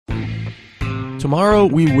Tomorrow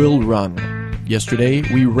we will run. Yesterday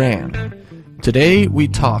we ran. Today we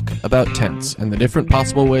talk about tense and the different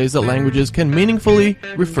possible ways that languages can meaningfully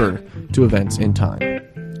refer to events in time.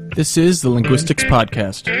 This is the Linguistics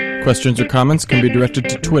Podcast. Questions or comments can be directed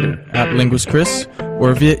to Twitter at LinguistChris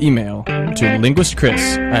or via email to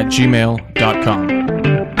linguistchris@gmail.com.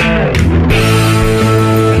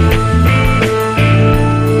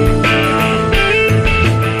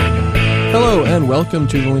 Hello and welcome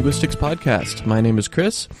to the Linguistics Podcast. My name is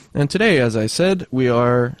Chris, and today, as I said, we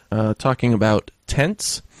are talking about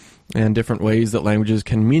tense and different ways that languages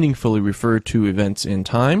can meaningfully refer to events in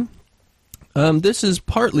time. This is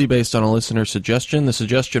partly based on a listener suggestion. The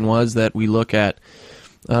suggestion was that we look at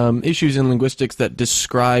issues in linguistics that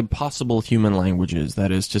describe possible human languages.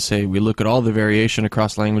 That is to say, we look at all the variation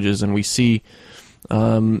across languages and we see,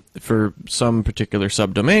 for some particular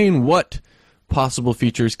subdomain, what possible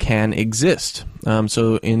features can exist.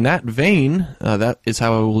 So in that vein, that is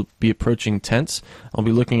how I will be approaching tense. I'll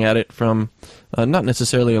be looking at it from not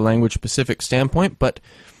necessarily a language-specific standpoint, but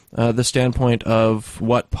the standpoint of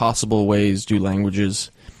what possible ways do languages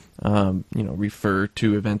refer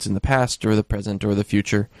to events in the past or the present or the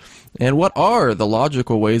future, and what are the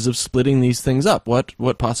logical ways of splitting these things up?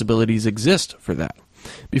 What possibilities exist for that?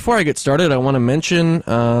 Before I get started, I want to mention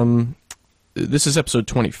this is episode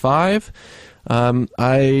 25.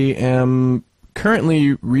 I am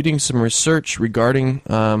currently reading some research regarding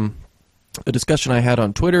a discussion I had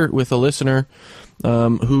on Twitter with a listener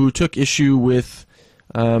who took issue with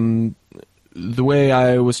the way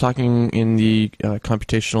I was talking in the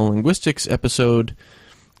computational linguistics episode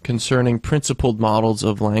concerning principled models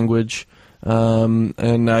of language.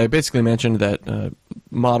 And I basically mentioned that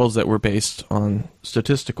models that were based on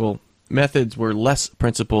statistical methods were less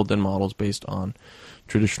principled than models based on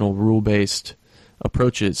traditional rule-based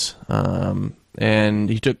approaches. And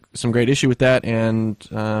he took some great issue with that, and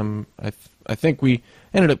I think we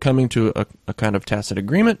ended up coming to a kind of tacit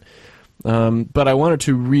agreement. But I wanted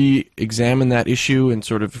to re-examine that issue and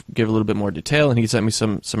sort of give a little bit more detail, and he sent me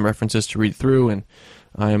some references to read through, and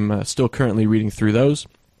I'm still currently reading through those.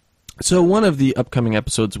 So one of the upcoming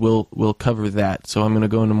episodes will cover that. So I'm going to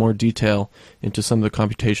go into more detail into some of the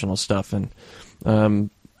computational stuff and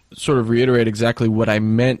sort of reiterate exactly what I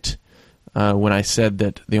meant when I said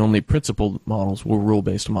that the only principled models were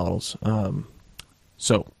rule-based models.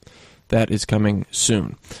 So that is coming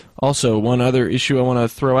soon. Also, one other issue I want to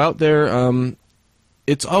throw out there,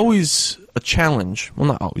 it's always a challenge, well,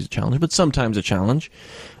 not always a challenge, but sometimes a challenge,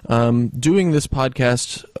 doing this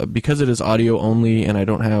podcast because it is audio only and I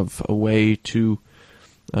don't have a way to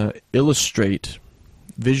illustrate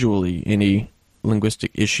visually any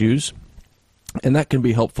linguistic issues, and that can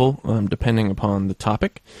be helpful depending upon the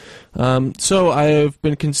topic. So I've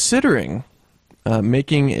been considering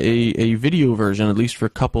making a video version, at least for a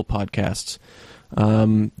couple podcasts,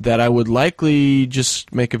 that I would likely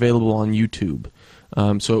just make available on YouTube.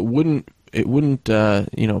 So I wouldn't be able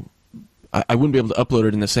to upload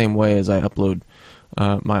it in the same way as I upload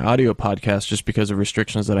my audio podcast, just because of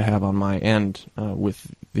restrictions that I have on my end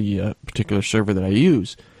with the particular server that I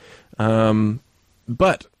use.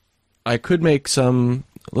 But I could make some,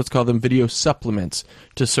 let's call them video supplements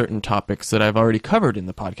to certain topics that I've already covered in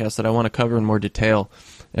the podcast that I want to cover in more detail,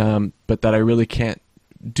 but that I really can't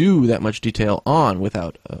do that much detail on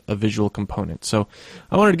without a visual component. So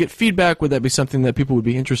I wanted to get feedback. Would that be something that people would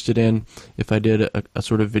be interested in if I did a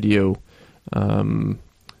sort of video,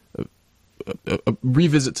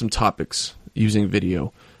 revisit some topics using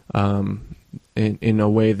video in a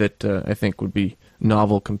way that I think would be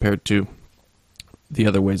novel compared to the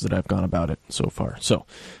other ways that I've gone about it so far. So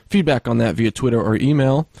feedback on that via Twitter or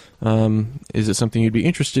email. Is it something you'd be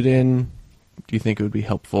interested in? Do you think it would be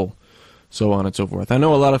helpful? So on and so forth. I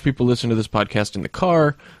know a lot of people listen to this podcast in the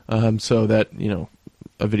car, so that,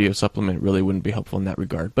 a video supplement really wouldn't be helpful in that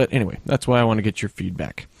regard. But anyway, that's why I want to get your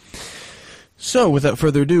feedback. So without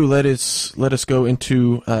further ado, let us go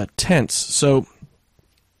into tense. So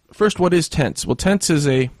first, what is tense? Well, tense is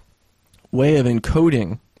a way of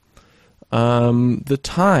encoding the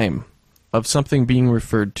time of something being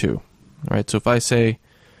referred to. All right. So if I say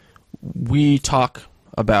we talk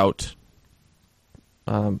about,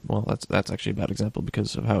 well, that's actually a bad example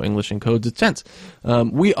because of how English encodes its tense.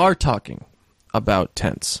 We are talking about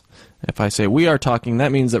tense. If I say we are talking,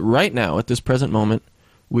 that means that right now, at this present moment,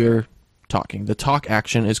 we're talking. The talk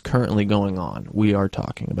action is currently going on. We are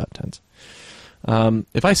talking about tense.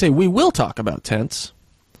 If I say we will talk about tense,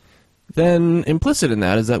 then implicit in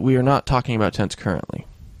that is that we are not talking about tense currently.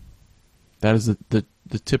 That is the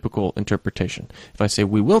typical interpretation. If I say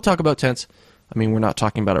we will talk about tense, I mean we're not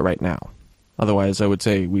talking about it right now. Otherwise, I would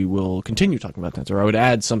say we will continue talking about tense, or I would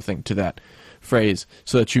add something to that phrase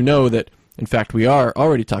so that you know that, in fact, we are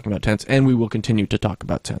already talking about tense and we will continue to talk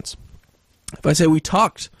about tense. If I say we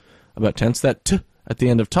talked about tense, that t at the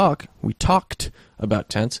end of talk, we talked about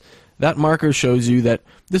tense, that marker shows you that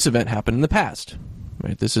this event happened in the past.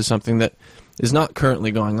 Right? This is something that is not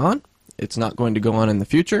currently going on. It's not going to go on in the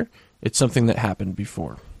future. It's something that happened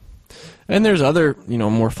before. And there's other,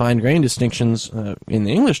 more fine-grained distinctions in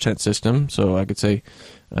the English tense system. So I could say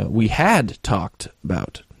we had talked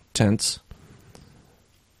about tense,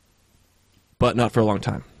 but not for a long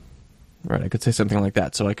time. Right? I could say something like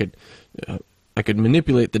that. So I could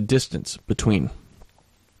manipulate the distance between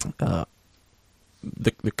the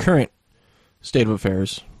current state of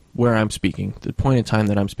affairs, where I'm speaking, the point in time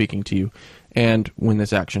that I'm speaking to you, and when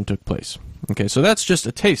this action took place. Okay, so that's just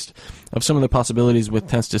a taste of some of the possibilities with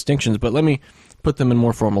tense distinctions, but let me put them in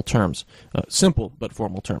more formal terms. Simple but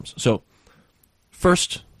formal terms. So,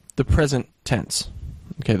 first, the present tense.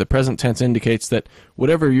 Okay, the present tense indicates that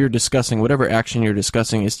whatever you're discussing, whatever action you're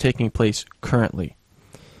discussing is taking place currently.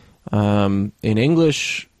 In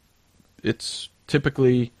English, it's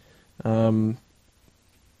typically... well,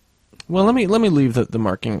 let me leave the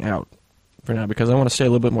marking out for now, because I want to stay a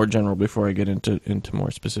little bit more general before I get into more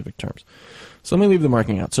specific terms. So let me leave the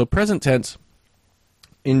marking out. So present tense,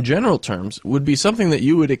 in general terms, would be something that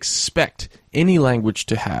you would expect any language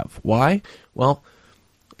to have. Why? Well,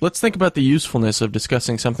 let's think about the usefulness of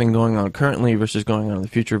discussing something going on currently versus going on in the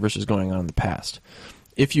future versus going on in the past.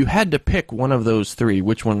 If you had to pick one of those three,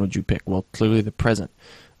 which one would you pick? Well, clearly the present.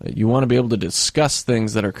 You want to be able to discuss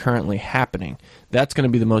things that are currently happening. That's going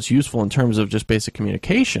to be the most useful in terms of just basic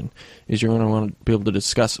communication, is you're going to want to be able to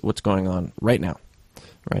discuss what's going on right now.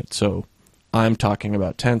 Right? So I'm talking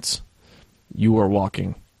about tense. You are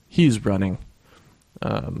walking. He's running.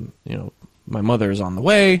 My mother is on the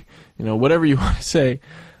way. Whatever you want to say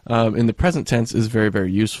in the present tense is very,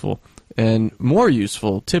 very useful, and more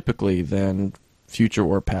useful typically than future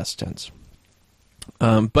or past tense.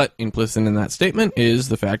 But implicit in that statement is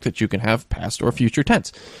the fact that you can have past or future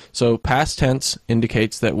tense. So past tense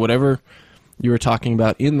indicates that whatever you are talking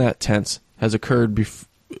about in that tense has occurred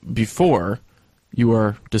before you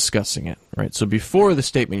are discussing it, right? So before the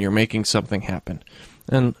statement, you're making something happen.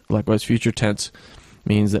 And likewise, future tense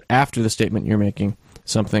means that after the statement you're making,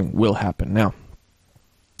 something will happen. Now,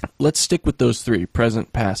 let's stick with those three,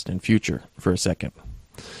 present, past, and future, for a second.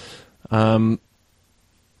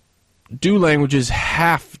 Do languages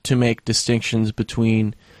have to make distinctions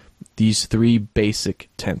between these three basic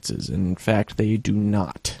tenses? And in fact, they do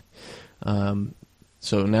not.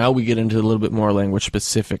 So now we get into a little bit more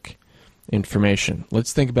language-specific information.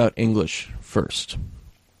 Let's think about English first.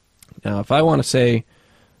 Now, if I want to say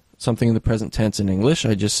something in the present tense in English,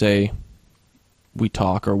 I just say we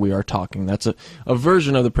talk or we are talking. That's a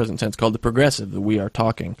version of the present tense called the progressive, the we are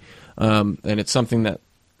talking. And it's something that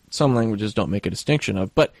some languages don't make a distinction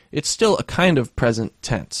of, but it's still a kind of present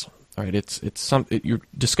tense. All right, you're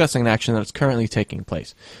discussing an action that's currently taking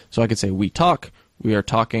place. So I could say we talk, we are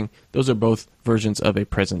talking. Those are both versions of a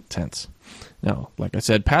present tense. Now, like I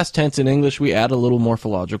said, past tense in English, we add a little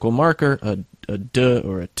morphological marker, a d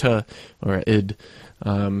or a t or a id.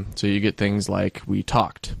 So you get things like we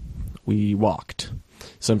talked, we walked.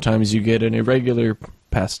 Sometimes you get an irregular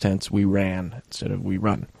past tense, we ran, instead of we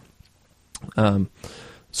run.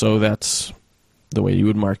 So that's the way you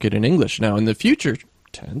would mark it in English. Now, in the future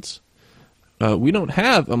tense, we don't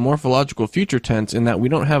have a morphological future tense in that we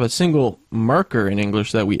don't have a single marker in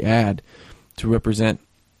English that we add to represent,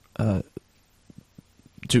 to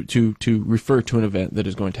refer to an event that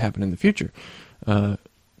is going to happen in the future. To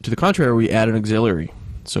the contrary, we add an auxiliary.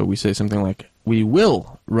 So we say something like, we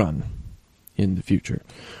will run in the future.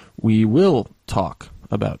 We will talk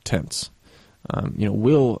about tense.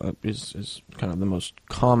 Will is kind of the most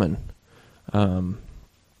common verb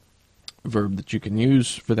that you can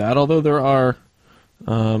use for that, although there are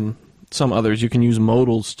some others. You can use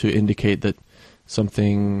modals to indicate that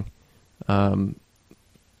something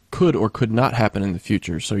could or could not happen in the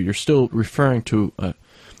future. So you're still referring to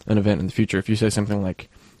an event in the future. If you say something like,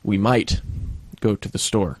 we might go to the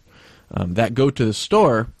store, that go to the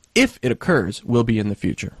store, if it occurs, will be in the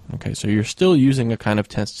future. Okay, so you're still using a kind of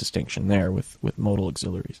tense distinction there with modal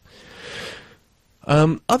auxiliaries.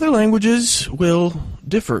 Other languages will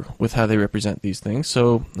differ with how they represent these things.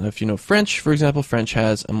 So if you know French, for example, French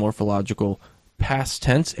has a morphological past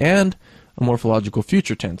tense and a morphological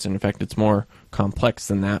future tense. And in fact, it's more complex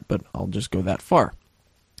than that, but I'll just go that far.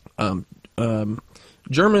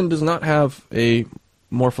 German does not have a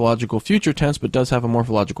morphological future tense, but does have a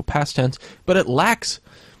morphological past tense, but it lacks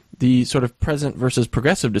the sort of present versus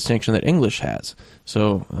progressive distinction that English has.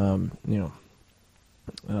 So,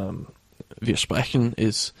 wir sprechen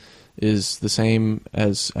is the same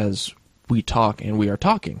as we talk and we are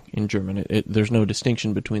talking in German. There's no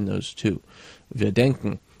distinction between those two. Wir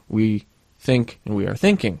denken, we think and we are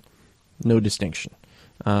thinking. No distinction.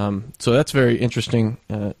 So that's very interesting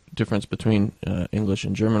difference between English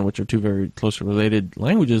and German, which are two very closely related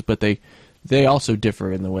languages, but they also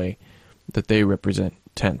differ in the way that they represent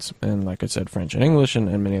tense. And like I said, French and English and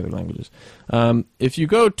many other languages. If you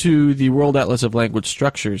go to the World Atlas of Language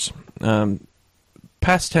Structures,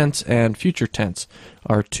 past tense and future tense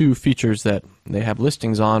are two features that they have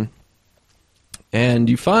listings on. And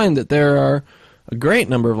you find that there are a great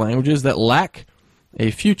number of languages that lack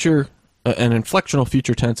a future, an inflectional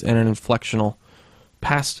future tense and an inflectional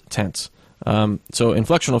past tense. So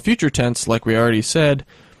inflectional future tense, like we already said,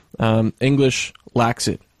 English lacks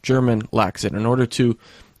it. German lacks it. In order to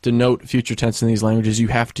denote future tense in these languages, you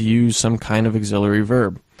have to use some kind of auxiliary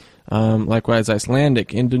verb. Likewise,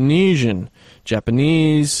 Icelandic, Indonesian,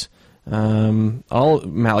 Japanese, all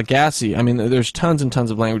Malagasy. I mean, there's tons and tons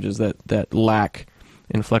of languages that lack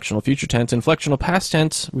inflectional future tense. Inflectional past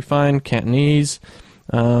tense, we find Cantonese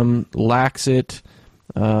lacks it,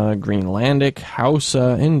 Greenlandic,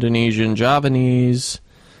 Hausa, Indonesian, Javanese.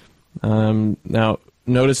 Now,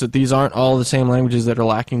 notice that these aren't all the same languages that are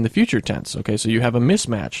lacking the future tense. Okay, so you have a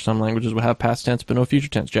mismatch. Some languages will have past tense but no future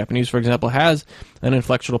tense. Japanese, for example, has an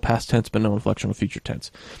inflectional past tense but no inflectional future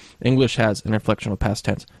tense. English has an inflectional past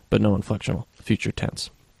tense but no inflectional future tense.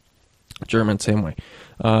 German, same way.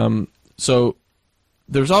 So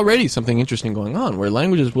there's already something interesting going on where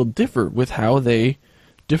languages will differ with how they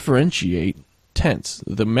differentiate tense,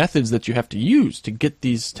 the methods that you have to use to get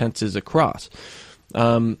these tenses across.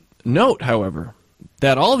 Note, however,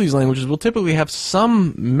 that all of these languages will typically have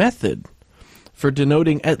some method for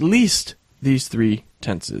denoting at least these three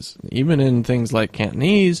tenses. Even in things like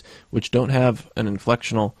Cantonese, which don't have an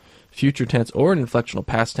inflectional future tense or an inflectional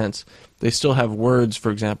past tense, they still have words,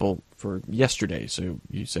 for example, for yesterday. So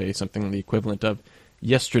you say something the equivalent of,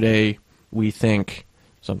 yesterday we think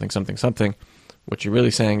something, something, something. What you're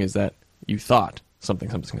really saying is that you thought something,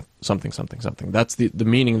 something, something, something, something. That's the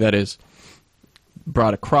meaning that is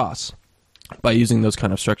brought across by using those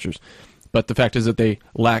kind of structures. But the fact is that they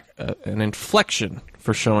lack an inflection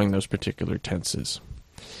for showing those particular tenses.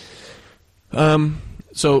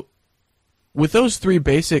 So with those three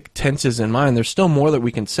basic tenses in mind, there's still more that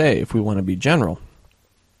we can say if we want to be general.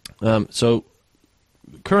 So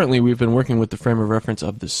currently we've been working with the frame of reference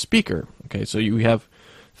of the speaker. Okay, so you have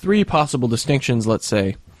three possible distinctions, let's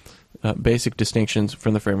say, basic distinctions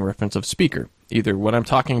from the frame of reference of speaker. Either what I'm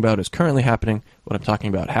talking about is currently happening, what I'm talking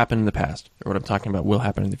about happened in the past, or what I'm talking about will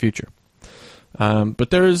happen in the future. But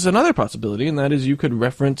there is another possibility, and that is you could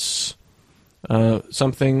reference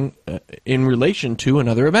something in relation to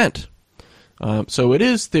another event. So it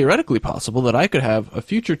is theoretically possible that I could have a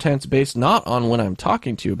future tense based not on when I'm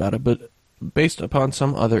talking to you about it, but based upon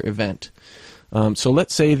some other event. So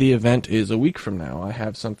let's say the event is a week from now. I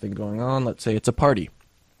have something going on. Let's say it's a party.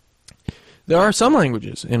 There are some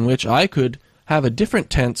languages in which I could have a different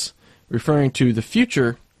tense referring to the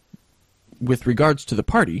future with regards to the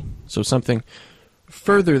party, so something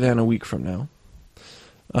further than a week from now,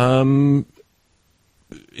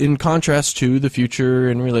 in contrast to the future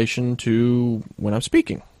in relation to when I'm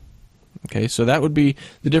speaking. Okay, so that would be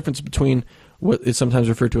the difference between what is sometimes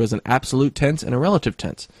referred to as an absolute tense and a relative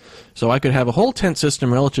tense. So I could have a whole tense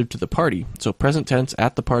system relative to the party, so present tense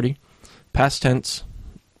at the party, past tense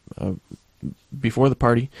before the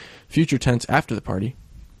party, future tense after the party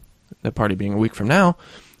being a week from now,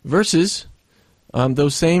 versus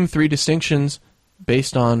those same three distinctions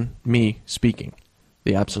based on me speaking,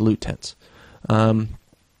 the absolute tense.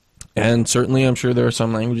 And certainly I'm sure there are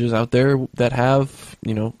some languages out there that have,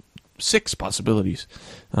 6 possibilities.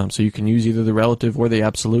 So you can use either the relative or the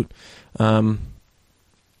absolute.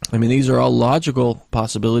 These are all logical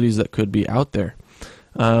possibilities that could be out there.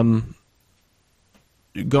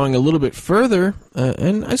 Going a little bit further,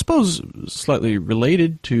 and I suppose slightly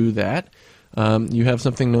related to that, you have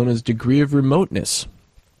something known as degree of remoteness.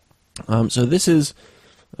 So this is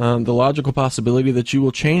the logical possibility that you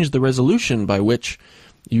will change the resolution by which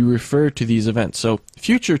you refer to these events. So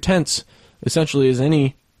future tense essentially is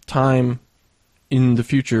any time in the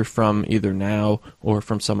future from either now or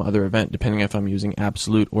from some other event, depending if I'm using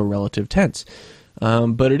absolute or relative tense.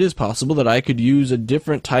 But it is possible that I could use a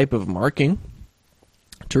different type of marking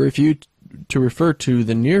to refer to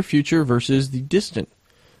the near future versus the distant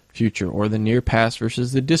future, or the near past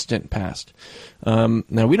versus the distant past.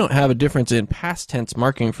 Now, we don't have a difference in past tense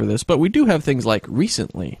marking for this, but we do have things like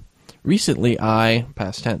recently. Recently,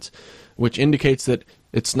 past tense, which indicates that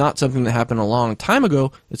it's not something that happened a long time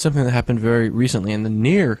ago, it's something that happened very recently in the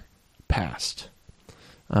near past.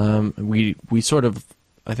 We sort of,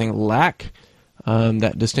 I think, lack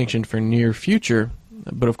that distinction for near future,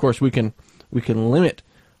 but of course we can limit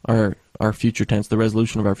our future tense, the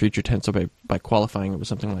resolution of our future tense, by qualifying it with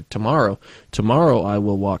something like tomorrow. Tomorrow I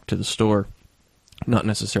will walk to the store, not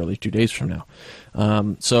necessarily 2 days from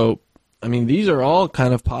now. So, I mean, these are all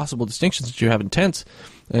kind of possible distinctions that you have in tense,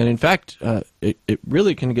 and in fact, it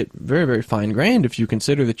really can get very, very fine-grained if you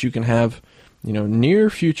consider that you can have, near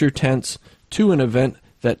future tense to an event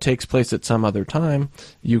that takes place at some other time.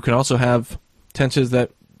 You can also have tenses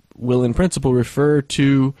that will, in principle, refer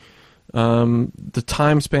to the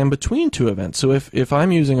time span between two events. So if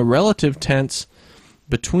I'm using a relative tense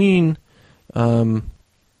between something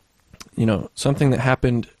that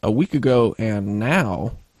happened a week ago and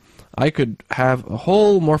now, I could have a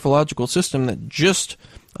whole morphological system that just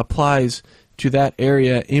applies to that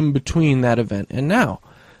area in between that event and now.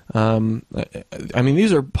 I mean,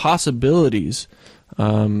 these are possibilities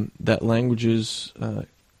that languages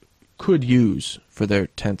could use for their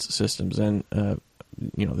tense systems, and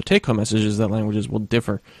the take-home message is that languages will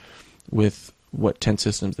differ with what tense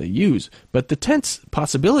systems they use, but the tense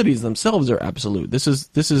possibilities themselves are absolute. This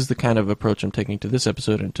is the kind of approach I'm taking to this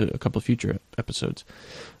episode and to a couple of future episodes.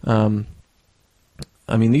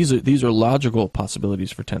 I mean, these are logical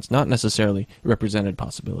possibilities for tense, not necessarily represented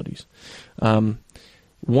possibilities.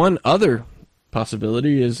 One other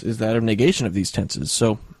possibility is that of negation of these tenses.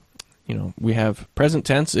 So, we have present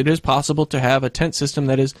tense. It is possible to have a tense system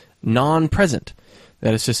that is non-present.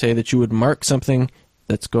 That is to say that you would mark something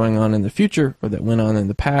that's going on in the future or that went on in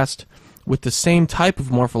the past with the same type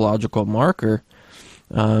of morphological marker,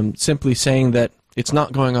 simply saying that it's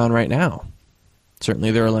not going on right now.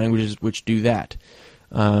 Certainly there are languages which do that.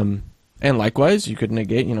 And likewise, you could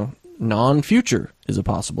negate, non-future is a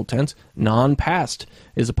possible tense, non-past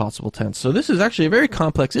is a possible tense. So this is actually a very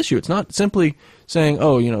complex issue. It's not simply saying,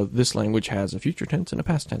 this language has a future tense and a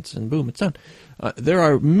past tense, and boom, it's done. There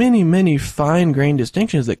are many, many fine-grained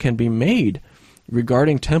distinctions that can be made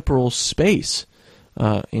regarding temporal space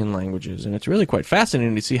in languages, and it's really quite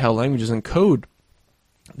fascinating to see how languages encode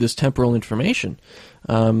this temporal information.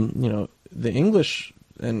 The English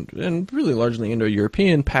and really largely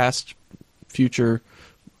Indo-European past, future,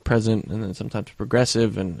 present, and then sometimes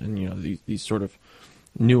progressive, and these sort of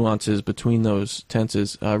nuances between those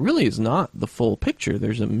tenses really is not the full picture.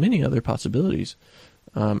 There's many other possibilities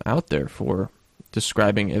out there for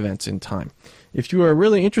describing events in time. If you are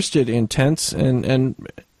really interested in tense, and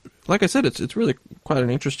like I said, it's really quite an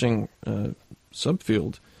interesting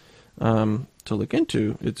subfield to look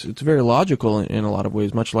into. It's very logical in a lot of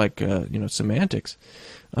ways, much like semantics.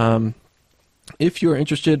 If you are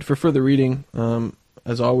interested for further reading,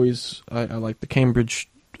 as always, I like the Cambridge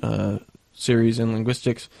series in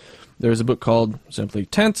linguistics. There's a book called simply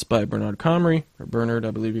Tense by Bernard Comrie, or Bernard,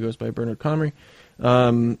 I believe he goes by Bernard Comrie,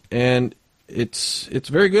 and it's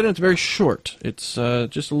very good and it's very short. It's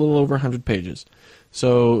just a little over 100 pages.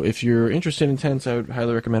 So if you're interested in tense, I would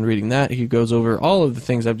highly recommend reading that. He goes over all of the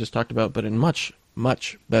things I've just talked about, but in much,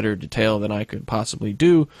 much better detail than I could possibly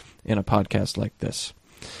do in a podcast like this.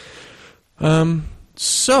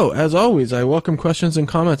 So, as always, I welcome questions and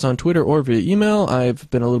comments on Twitter or via email. I've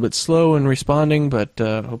been a little bit slow in responding, but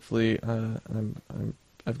hopefully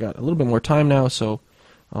I've got a little bit more time now, so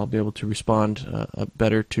I'll be able to respond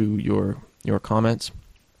better to your comments.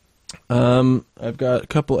 I've got a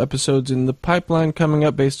couple episodes in the pipeline coming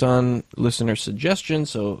up based on listener suggestions,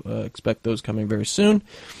 so expect those coming very soon.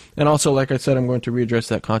 And also, like I said, I'm going to readdress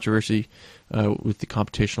that controversy with the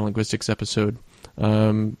computational linguistics episode.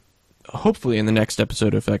 Hopefully in the next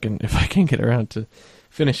episode, if I can get around to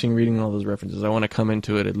finishing reading all those references. I want to come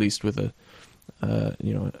into it at least with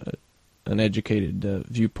an educated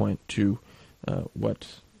viewpoint to what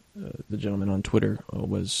the gentleman on Twitter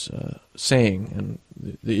was saying and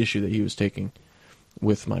the issue that he was taking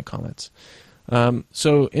with my comments.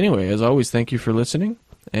 So anyway, as always, thank you for listening,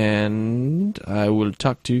 and I will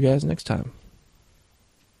talk to you guys next time.